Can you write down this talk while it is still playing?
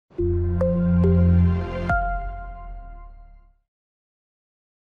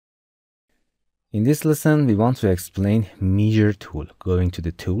In this lesson, we want to explain measure tool. Going to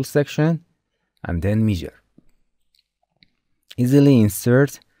the tool section and then measure. Easily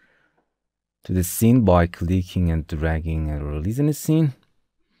insert to the scene by clicking and dragging and releasing the scene.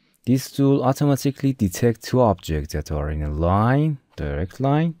 This tool automatically detects two objects that are in a line, direct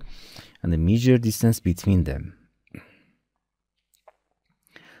line, and the measure distance between them.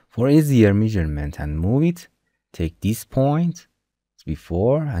 For easier measurement and move it, take this point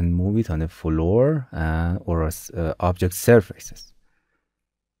before and move it on the floor or object surfaces.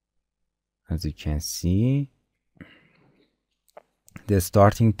 As you can see, the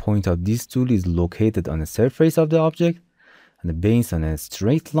starting point of this tool is located on the surface of the object, and based on a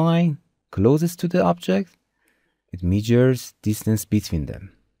straight line closest to the object, it measures distance between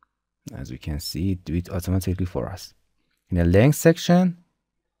them. As we can see, it do it automatically for us. In the length section,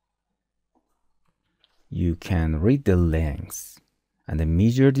 you can read the length, and the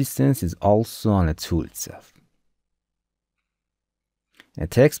measure distance is also on the tool itself. In the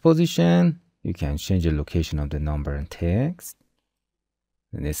text position, you can change the location of the number and text.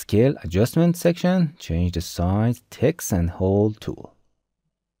 In the scale adjustment section, change the size, text, and whole tool.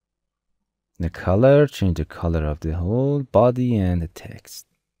 In the color, change the color of the whole body and the text.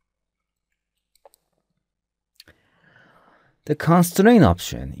 The constraint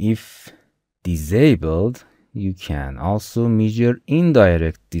option, if disabled, you can also measure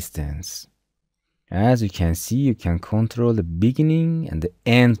indirect distance. As you can see, you can control the beginning and the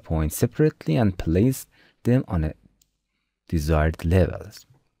end point separately and place them on a desired levels.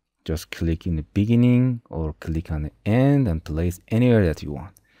 Just click in the beginning or click on the end and place anywhere that you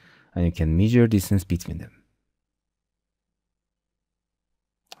want, and you can measure distance between them.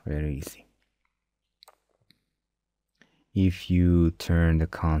 Very easy. If you turn the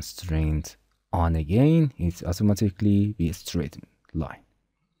constraint on again, it automatically be a straight line.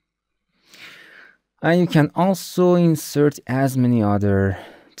 And you can also insert as many other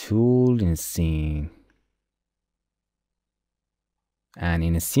tools in scene. And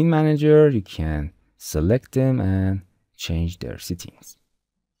in a scene manager, you can select them and change their settings.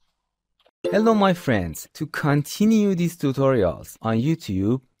 Hello my friends, to continue these tutorials on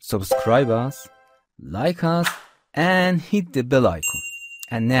YouTube, subscribe us, like us, and hit the bell icon.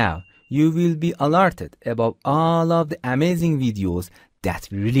 And now you will be alerted about all of the amazing videos that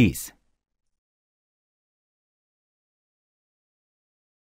we release.